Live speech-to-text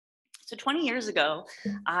So 20 years ago,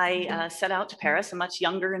 I set out to Paris, a much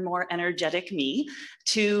younger and more energetic me,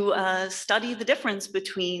 to study the difference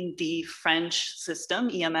between the French system,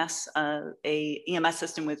 EMS, a EMS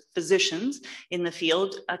system with physicians in the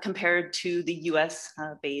field, compared to the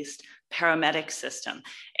US-based paramedic system.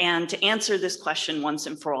 And to answer this question once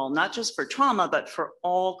and for all, not just for trauma, but for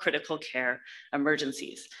all critical care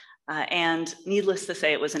emergencies. And needless to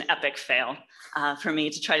say, it was an epic fail for me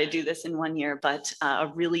to try to do this in 1 year, but a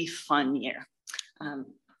really fun year.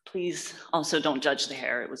 Please also don't judge the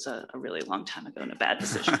hair. It was a really long time ago and a bad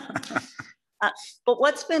decision. But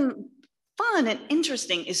what's been fun and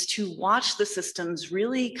interesting is to watch the systems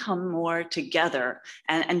really come more together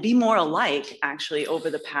and be more alike, actually, over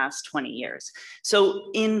the past 20 years. So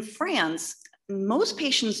in France, most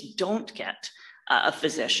patients don't get a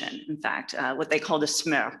physician, in fact, what they call the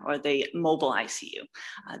SMER, or the mobile ICU.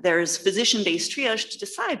 There's physician-based triage to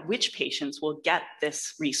decide which patients will get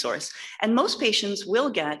this resource. And most patients will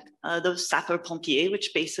get those sapeurs-pompiers,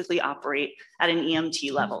 which basically operate at an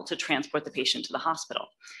EMT level to transport the patient to the hospital.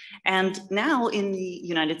 And now in the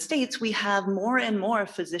United States, we have more and more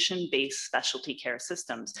physician-based specialty care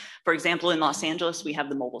systems. For example, in Los Angeles, we have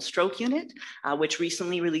the mobile stroke unit, which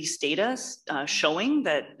recently released data showing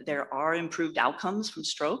that there are improved outcomes from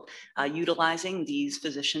stroke utilizing these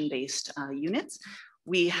physician-based units.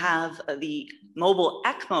 We have the mobile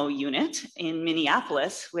ECMO unit in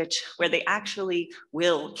Minneapolis, where they actually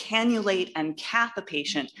will cannulate and cath a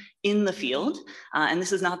patient in the field. And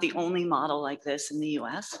this is not the only model like this in the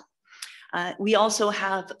US. We also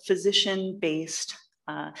have physician-based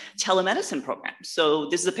telemedicine programs. So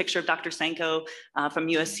this is a picture of Dr. Sanko from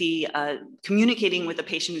USC communicating with a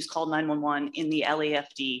patient who's called 911 in the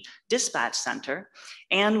LAFD dispatch center.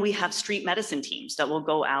 And we have street medicine teams that will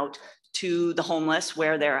go out to the homeless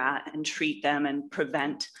where they're at and treat them and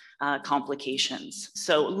prevent complications.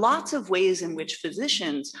 So lots of ways in which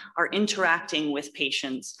physicians are interacting with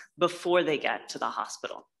patients before they get to the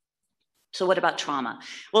hospital. So what about trauma?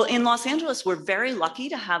 Well, in Los Angeles, we're very lucky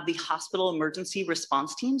to have the hospital emergency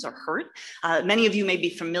response teams, or HERT. Many of you may be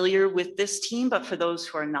familiar with this team, but for those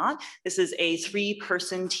who are not, this is a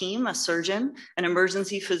 3-person team, a surgeon, an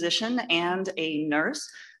emergency physician, and a nurse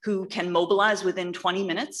who can mobilize within 20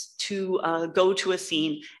 minutes to go to a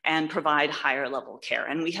scene and provide higher level care.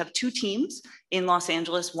 And we have 2 teams in Los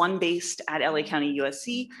Angeles, one based at LA County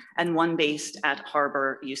USC and one based at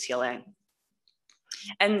Harbor UCLA.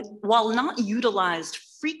 And while not utilized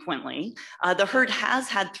frequently, the HERT has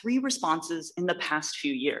had 3 responses in the past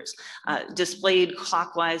few years. Displayed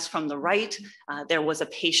clockwise from the right, there was a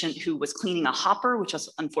patient who was cleaning a hopper, which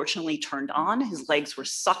was unfortunately turned on. His legs were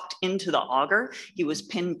sucked into the auger. He was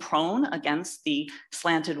pinned prone against the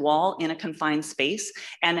slanted wall in a confined space.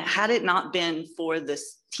 And had it not been for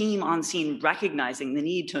this team on scene recognizing the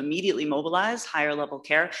need to immediately mobilize higher level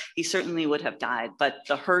care, he certainly would have died. But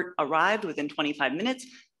the HERT arrived within 25 minutes,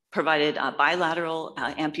 provided bilateral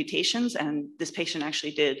amputations, and this patient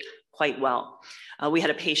actually did quite well. We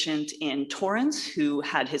had a patient in Torrance who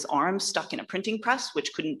had his arm stuck in a printing press,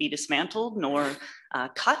 which couldn't be dismantled nor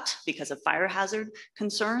cut because of fire hazard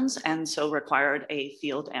concerns, and so required a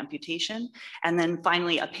field amputation. And then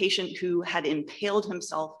finally, a patient who had impaled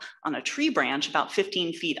himself on a tree branch about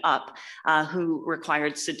 15 feet up, who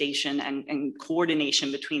required sedation and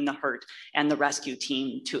coordination between the HERT and the rescue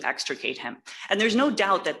team to extricate him. And there's no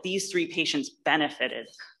doubt that these 3 patients benefited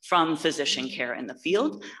from physician care in the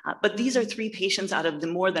field, but these are 3 patients out of the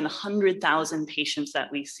more than 100,000 patients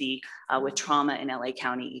that we see with trauma in LA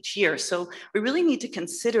County each year. So we really need to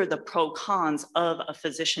consider the pro-cons of a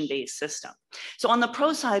physician-based system. So on the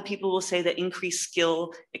pro side, people will say that increased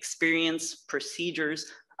skill, experience,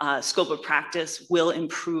 procedures, scope of practice will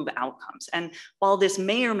improve outcomes. And while this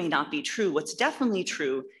may or may not be true, what's definitely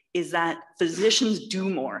true is that physicians do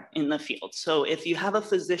more in the field. So if you have a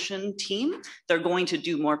physician team, they're going to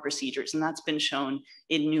do more procedures, and that's been shown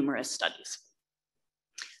in numerous studies.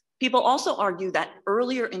 People also argue that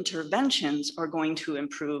earlier interventions are going to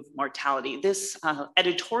improve mortality. This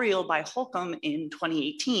editorial by Holcomb in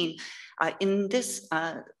 2018, in this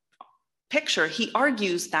picture, he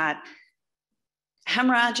argues that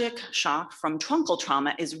hemorrhagic shock from truncal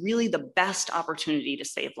trauma is really the best opportunity to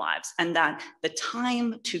save lives, and that the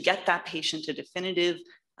time to get that patient to definitive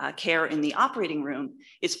care in the operating room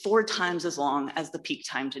is 4 times as long as the peak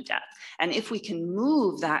time to death. And if we can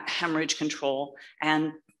move that hemorrhage control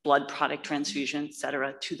and blood product transfusion, et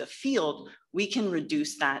cetera, to the field, we can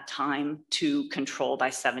reduce that time to control by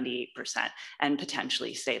 78% and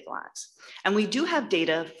potentially save lives. And we do have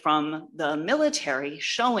data from the military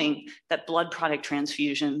showing that blood product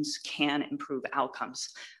transfusions can improve outcomes.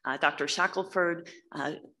 Dr. Shackelford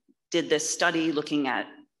did this study looking at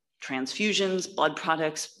transfusions, blood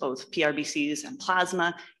products, both PRBCs and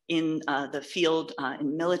plasma in the field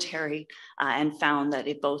in military, and found that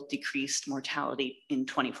it both decreased mortality in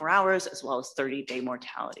 24 hours as well as 30-day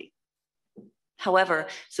mortality. However,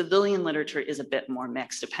 civilian literature is a bit more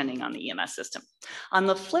mixed depending on the EMS system. On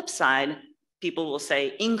the flip side, people will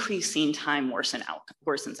say increased scene time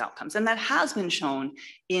worsens outcomes. And that has been shown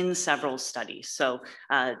in several studies. So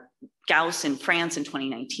Gauss in France in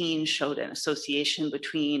 2019 showed an association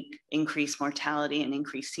between increased mortality and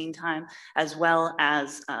increased scene time, as well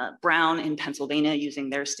as Brown in Pennsylvania using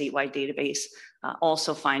their statewide database,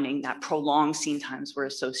 also finding that prolonged scene times were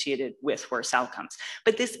associated with worse outcomes.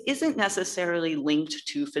 But this isn't necessarily linked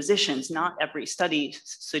to physicians. Not every study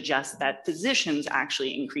suggests that physicians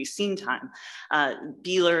actually increase scene time.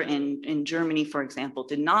 Bieler in Germany, for example,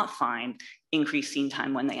 did not find increased scene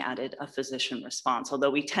time when they added a physician response, although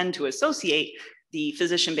we tend to associate the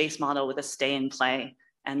physician-based model with a stay and play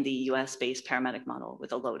and the US-based paramedic model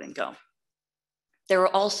with a load and go. There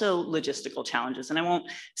are also logistical challenges, and I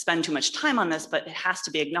won't spend too much time on this, but it has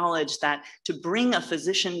to be acknowledged that to bring a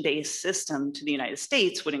physician-based system to the United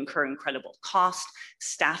States would incur incredible cost,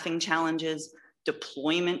 staffing challenges,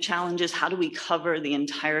 deployment challenges. How do we cover the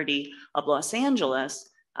entirety of Los Angeles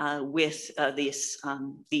with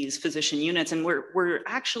these physician units? And we're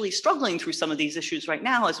actually struggling through some of these issues right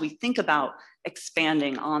now as we think about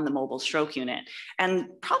expanding on the mobile stroke unit. And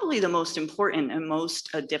probably the most important and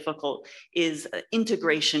most difficult is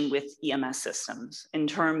integration with EMS systems in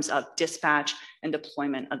terms of dispatch and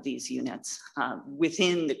deployment of these units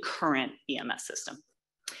within the current EMS system.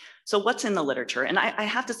 So what's in the literature? And I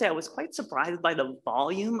have to say, I was quite surprised by the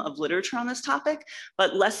volume of literature on this topic,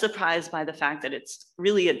 but less surprised by the fact that it's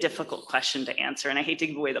really a difficult question to answer. And I hate to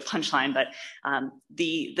give away the punchline, but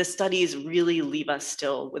the studies really leave us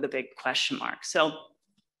still with a big question mark. So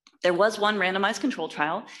there was one randomized control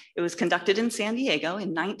trial. It was conducted in San Diego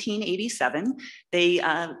in 1987. They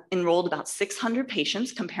enrolled about 600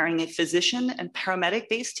 patients, comparing a physician and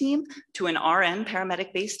paramedic-based team to an RN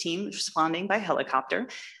paramedic-based team responding by helicopter.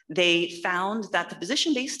 They found that the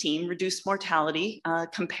physician-based team reduced mortality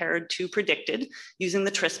compared to predicted using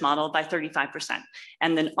the TRIS model by 35%.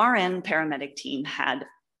 And the RN paramedic team had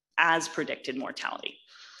as predicted mortality.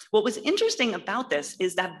 What was interesting about this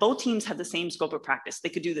is that both teams had the same scope of practice. They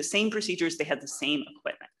could do the same procedures, they had the same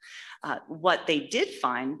equipment. What they did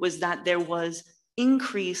find was that there was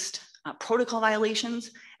increased protocol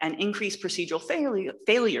violations and increased procedural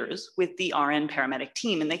failures with the RN paramedic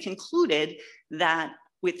team. And they concluded that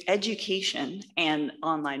with education and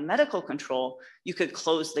online medical control, you could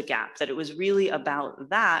close the gap, that it was really about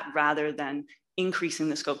that rather than increasing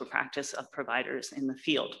the scope of practice of providers in the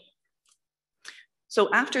field. So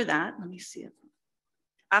after that, let me see it.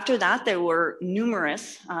 After that, there were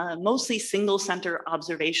numerous, mostly single center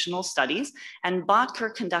observational studies, and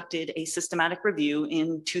Botker conducted a systematic review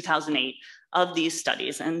in 2008 of these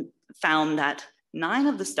studies and found that 9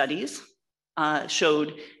 of the studies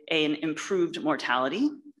showed an improved mortality.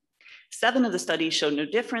 7 of the studies showed no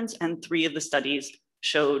difference, and 3 of the studies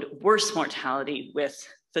showed worse mortality with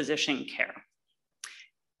physician care.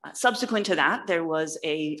 Subsequent to that, there was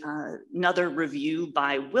another review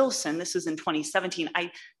by Wilson. This was in 2017.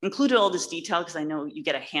 I included all this detail because I know you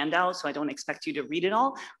get a handout, so I don't expect you to read it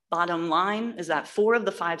all. Bottom line is that 4 of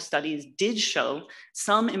the 5 studies did show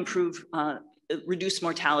some improved, reduced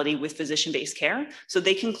mortality with physician-based care. So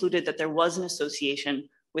they concluded that there was an association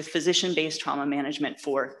with physician-based trauma management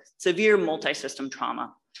for severe multi-system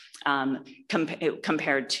trauma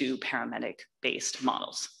compared to paramedic-based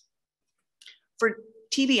models. For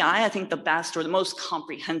TBI, I think the best or the most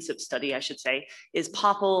comprehensive study, I should say, is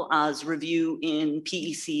Popple's review in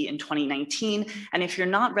PEC in 2019. And if you're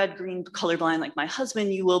not red-green colorblind like my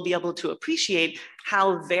husband, you will be able to appreciate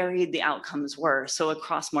how varied the outcomes were. So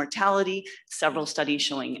across mortality, several studies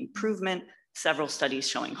showing improvement, several studies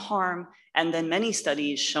showing harm, and then many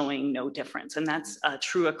studies showing no difference. And that's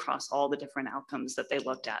true across all the different outcomes that they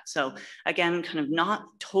looked at. So again, kind of not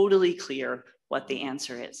totally clear what the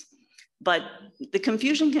answer is. But the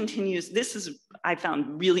confusion continues. This is, I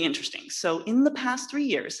found really interesting. So in the past 3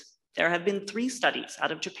 years, there have been 3 studies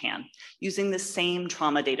out of Japan using the same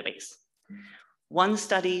trauma database. 1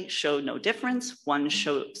 study showed no difference, 1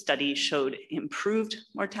 study showed improved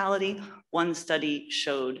mortality, 1 study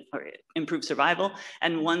showed improved survival,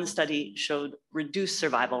 and 1 study showed reduced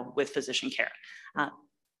survival with physician care.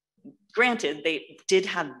 Granted, they did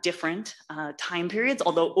have different time periods,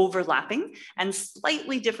 although overlapping, and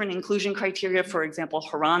slightly different inclusion criteria. For example,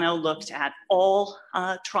 Hirano looked at all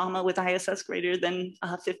trauma with ISS greater than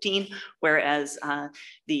 15, whereas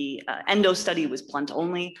the endo study was blunt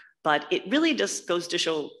only. But it really just goes to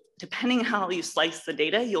show, depending how you slice the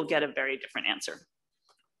data, you'll get a very different answer.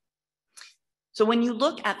 So when you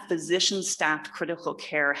look at physician-staffed critical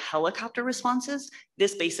care helicopter responses,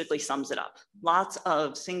 this basically sums it up. Lots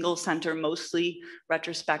of single center, mostly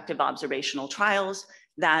retrospective observational trials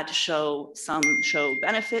that some show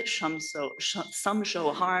benefit, some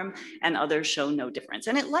show harm, and others show no difference.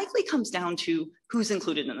 And it likely comes down to who's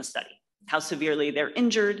included in the study, how severely they're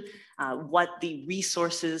injured, what the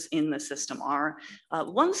resources in the system are.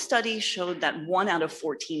 One study showed that 1 out of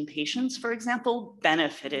 14 patients, for example,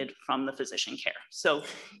 benefited from the physician care. So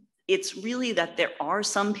it's really that there are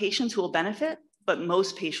some patients who will benefit, but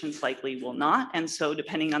most patients likely will not. And so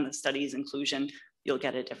depending on the study's inclusion, you'll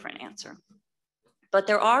get a different answer. But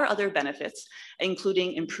there are other benefits,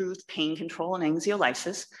 including improved pain control and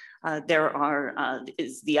anxiolysis. There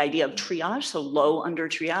is the idea of triage, so low under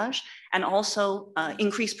triage, and also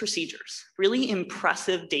increased procedures. Really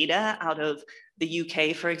impressive data out of the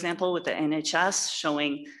UK, for example, with the NHS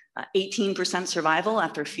showing 18% survival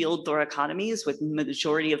after field thoracotomies, with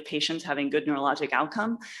majority of patients having good neurologic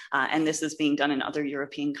outcome. And this is being done in other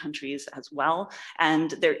European countries as well.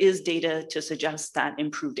 And there is data to suggest that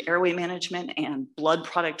improved airway management and blood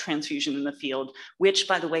product transfusion in the field, which,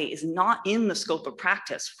 by the way, is not in the scope of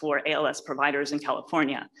practice for ALS providers in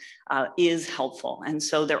California, is helpful. And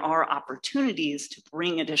so there are opportunities to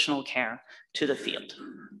bring additional care to the field.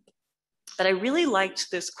 But I really liked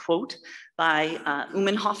this quote by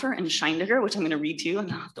Umenhofer and Scheindegger, which I'm going to read to you,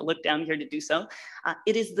 and I'll have to look down here to do so.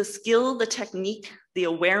 It is the skill, the technique, the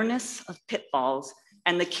awareness of pitfalls,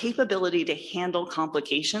 and the capability to handle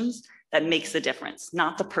complications that makes the difference,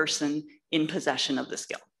 not the person in possession of the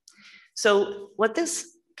skill. So what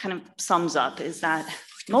this kind of sums up is that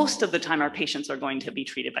most of the time our patients are going to be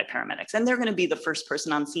treated by paramedics, and they're going to be the first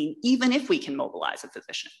person on scene, even if we can mobilize a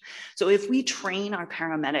physician. So if we train our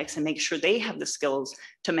paramedics and make sure they have the skills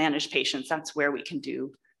to manage patients, that's where we can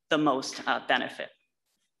do the most benefit.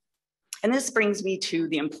 And this brings me to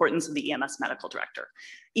the importance of the EMS medical director.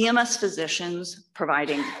 EMS physicians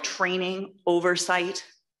providing training, oversight,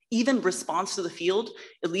 even response to the field,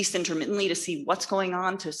 at least intermittently, to see what's going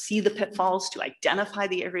on, to see the pitfalls, to identify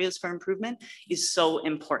the areas for improvement is so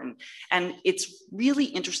important. And it's really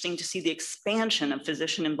interesting to see the expansion of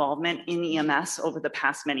physician involvement in EMS over the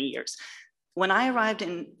past many years. When I arrived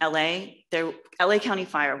in LA, LA County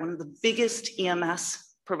Fire, one of the biggest EMS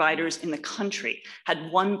providers in the country,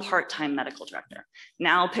 had 1 part-time medical director.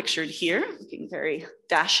 Now pictured here, looking very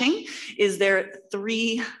dashing, is there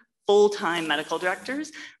 3 full-time medical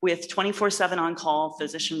directors with 24/7 on-call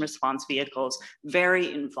physician response vehicles,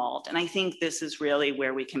 very involved. And I think this is really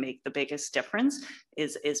where we can make the biggest difference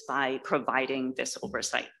is by providing this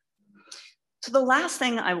oversight. So the last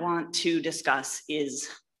thing I want to discuss is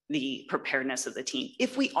the preparedness of the team.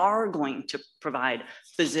 If we are going to provide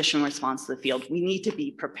physician response to the field, we need to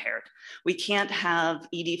be prepared. We can't have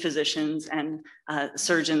ED physicians and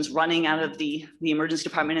surgeons running out of the emergency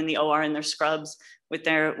department in the OR in their scrubs with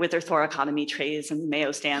their thoracotomy trays and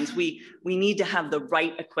Mayo stands. We need to have the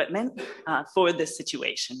right equipment for this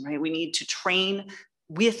situation, right? We need to train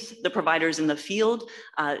with the providers in the field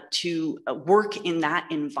to work in that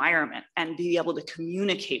environment and be able to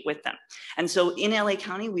communicate with them. And so in LA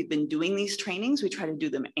County, we've been doing these trainings. We try to do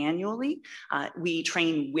them annually. We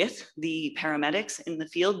train with the paramedics in the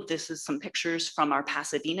field. This is some pictures from our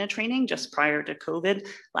Pasadena training just prior to COVID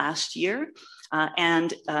last year.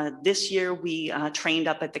 This year we trained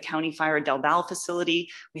up at the County Fire Del Valle facility.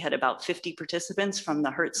 We had about 50 participants from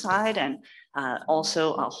the Hurt side and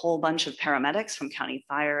also a whole bunch of paramedics from County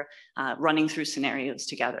Fire running through scenarios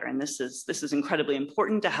together. And this is incredibly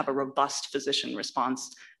important to have a robust physician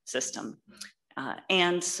response system.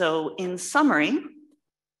 And so in summary,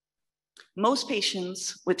 most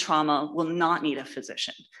patients with trauma will not need a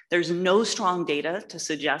physician. There's no strong data to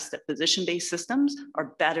suggest that physician-based systems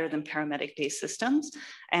are better than paramedic-based systems.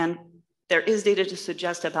 And there is data to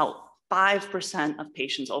suggest about 5% of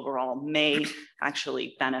patients overall may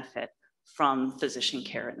actually benefit from physician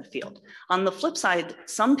care in the field. On the flip side,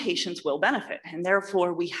 some patients will benefit, and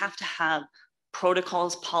therefore we have to have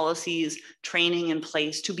protocols, policies, training in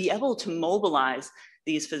place to be able to mobilize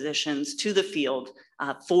these physicians to the field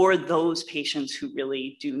for those patients who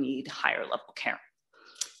really do need higher level care.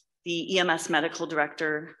 The EMS medical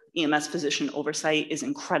director, EMS physician oversight is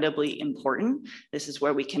incredibly important. This is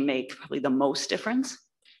where we can make probably the most difference.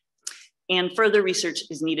 And further research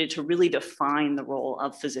is needed to really define the role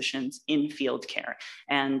of physicians in field care.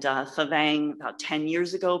 And Favang, about 10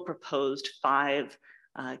 years ago, proposed 5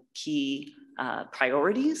 key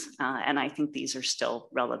priorities, and I think these are still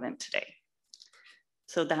relevant today.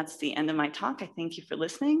 So that's the end of my talk. I thank you for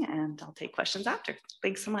listening, and I'll take questions after.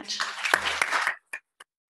 Thanks so much.